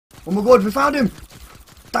Oh my god, we found him!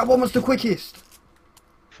 That one was the quickest!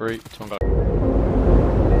 3, 2, 1, go.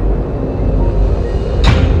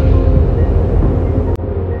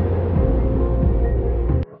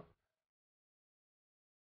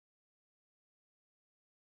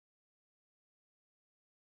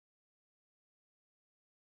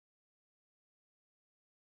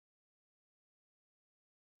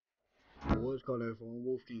 What's going on everyone,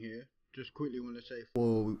 WolfKinq here. Just quickly want to say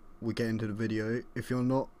before we get into the video, if you're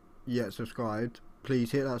not yet subscribed,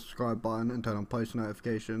 please hit that subscribe button and turn on post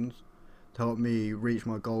notifications to help me reach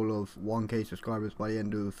my goal of 1k subscribers by the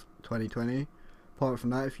end of 2020. Apart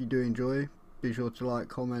from that, if you do enjoy, be sure to like,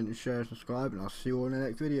 comment, share, subscribe, and I'll see you all in the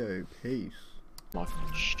next video. Peace. My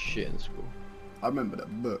shit in school. I remember the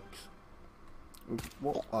books.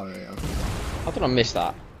 What? Oh yeah. How did I miss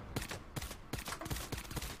that?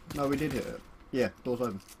 No, we did hit it. Yeah, door's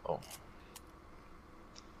open. Oh.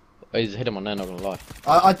 He's hit him on there, not gonna lie.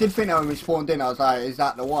 I did think that when we spawned in, I was like, is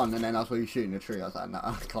that the one? And then I saw you shooting the tree, I was like, nah,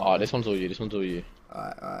 I can't. Oh, this one's all you, this one's all you.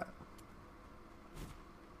 Alright.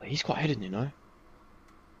 He's quite hidden, you know?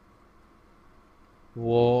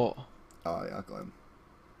 What? Oh yeah, I got him.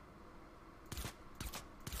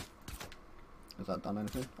 Has that done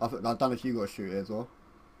anything? I've done if you got to shoot it as well.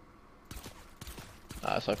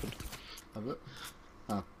 Nah, it's open. Have it?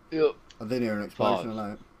 Oh. Yep. I didn't hear an explosion 5,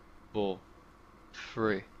 alone. 4,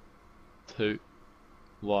 3, 2,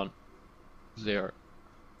 1, 0.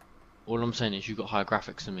 All I'm saying is you got higher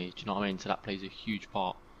graphics than me, do you know what I mean? So that plays a huge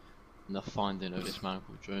part in the finding of this man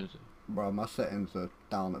called Jonesy. Bro, my settings are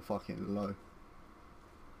down at fucking low.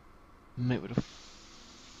 Mate, what the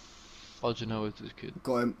fudge hell is this kid?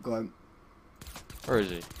 Got him. Where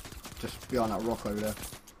is he? Just behind that rock over there.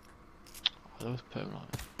 I always put him like.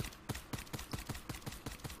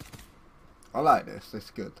 I like this,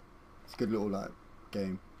 it's good. It's a good little like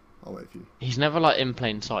game. I'll wait for you. He's never like in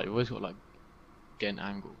plain sight, you've always got like get an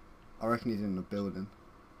angle. I reckon he's in the building.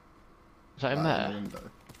 Is that in like, there? In the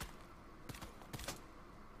window.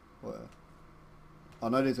 Where? I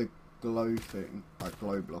know there's a glow thing, like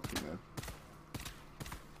glow block in there.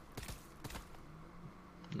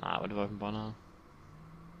 Nah, it would have opened by now.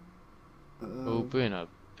 Um, We'll be in a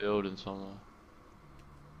building somewhere.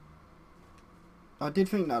 I did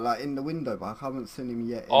think that like in the window, but I haven't seen him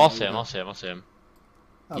yet. Oh, I see him, I see him.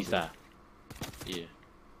 Oh, He's good. there. Yeah.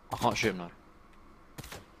 I can't shoot him though.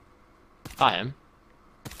 Hit him.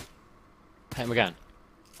 Hit him again.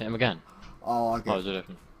 Hit him again. Oh, I get. Oh, is it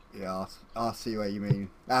open? Yeah, I see what you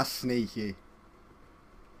mean. That's sneaky.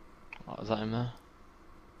 Oh, is that him there?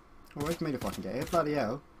 Oh, where's me to fucking get it? Bloody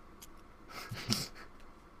hell.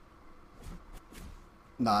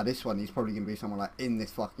 Nah, this one, he's probably going to be someone like in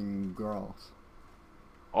this fucking grass.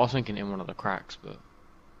 I was thinking in one of the cracks, but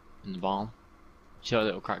in the barn. See how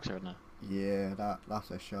little cracks are in there? Yeah, that's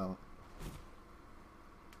a shot.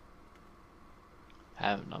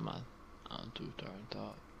 Haven't no man. I'm too tired. Do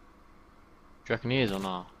you reckon he is or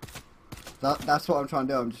not? That's what I'm trying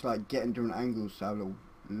to do. I'm just like getting different angles to have a little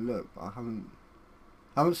look, but I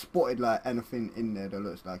haven't spotted like anything in there that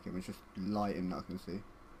looks like him. It's just lighting that I can see.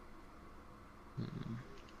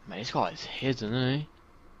 Mate, this guy's hidden, isn't he?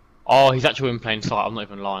 Oh, he's actually in plain sight. I'm not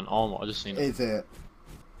even lying. Oh, I just seen it. Is it?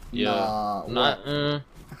 Yeah. Nah.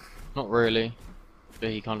 Not really.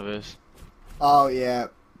 But he kind of is. Oh yeah,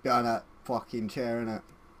 behind that fucking chair, innit?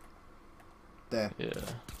 There. Yeah.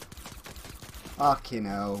 Fucking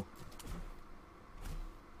hell.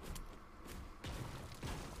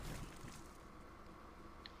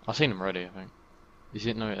 I've seen him already, I think. You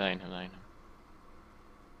see it? No, it ain't him,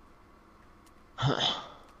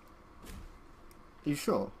 You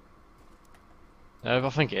sure? No, I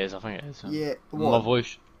think it is, Yeah. My What?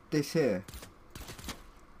 voice. This here?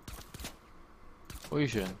 What are you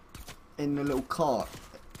shooting? In the little cart.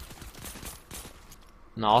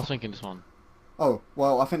 No, I was thinking this one. Oh,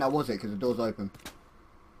 well, I think that was it because the door's open.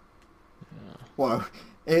 Yeah. Well,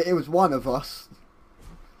 it was one of us.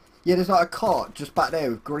 Yeah, there's like a cart just back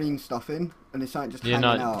there with green stuff in, and it's like just hanging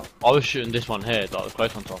out. I was shooting this one here, like the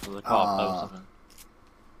close on top of the car.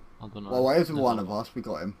 I don't know. Well, it was one of us, we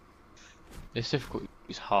got him. It's difficult,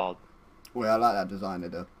 it's hard. Well, I like that design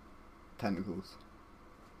of the tentacles.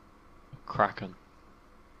 Kraken.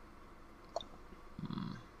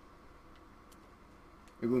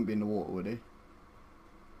 He wouldn't be in the water, would he?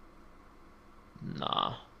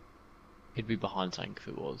 Nah. He'd be behind tank if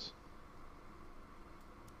it was.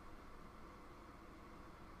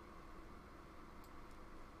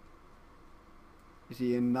 Is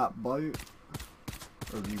he in that boat?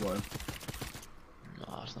 Or have you got him?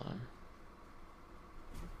 Nah, that's not him.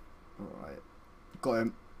 Alright. Got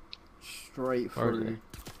him. Straight Where is through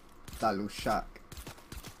that little shack.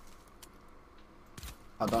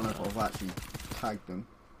 I don't know if I've actually tagged them.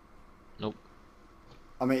 Nope.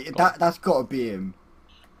 I mean, that's got to be him.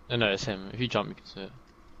 No, it's him. If you jump, you can see it.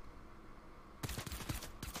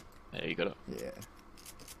 There, you got it. Yeah.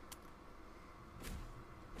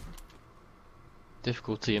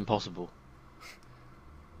 Difficulty impossible.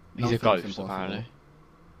 He's Nothing's a ghost, impossible. apparently.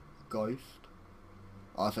 Ghost?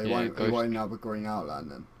 Oh, so Yeah, he won't have a green outline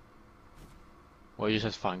then? Well, you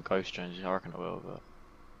just find ghost, Jonesy. I reckon I will, but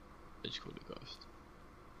they just call it ghost.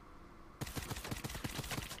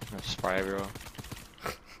 I'm gonna spray everywhere.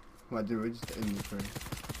 What do we just in the tree?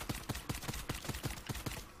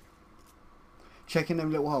 Checking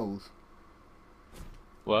them little holes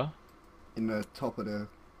What? in the top of the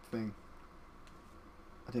thing.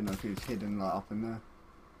 I didn't know if he was hidden like up in there.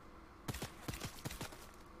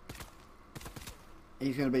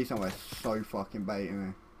 He's gonna be somewhere so fucking bait, isn't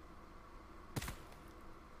he?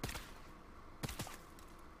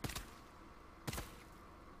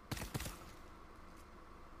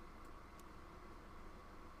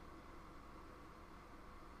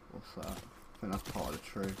 What's that? I think that's part of the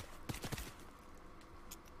tree.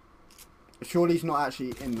 Surely he's not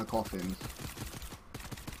actually in the coffins.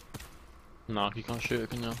 No, you can't shoot it,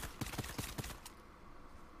 can you?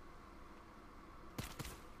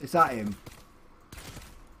 Is that him?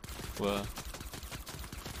 Where?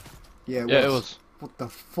 Yeah, Yeah, it was. What the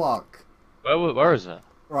fuck? Where is it?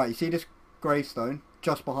 Right, you see this gravestone?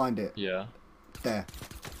 Just behind it. Yeah. There.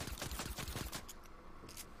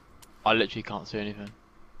 I literally can't see anything.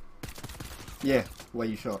 Yeah, where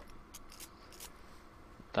you shot.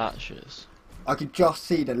 That shit's. I could just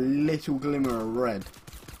see the little glimmer of red.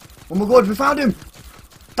 Oh my god, we found him!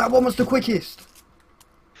 That one was the quickest!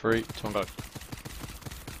 3, 2, 1, go.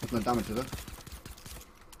 There's no damage, is there?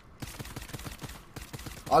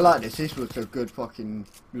 I like this. This was a good fucking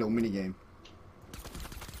little mini game.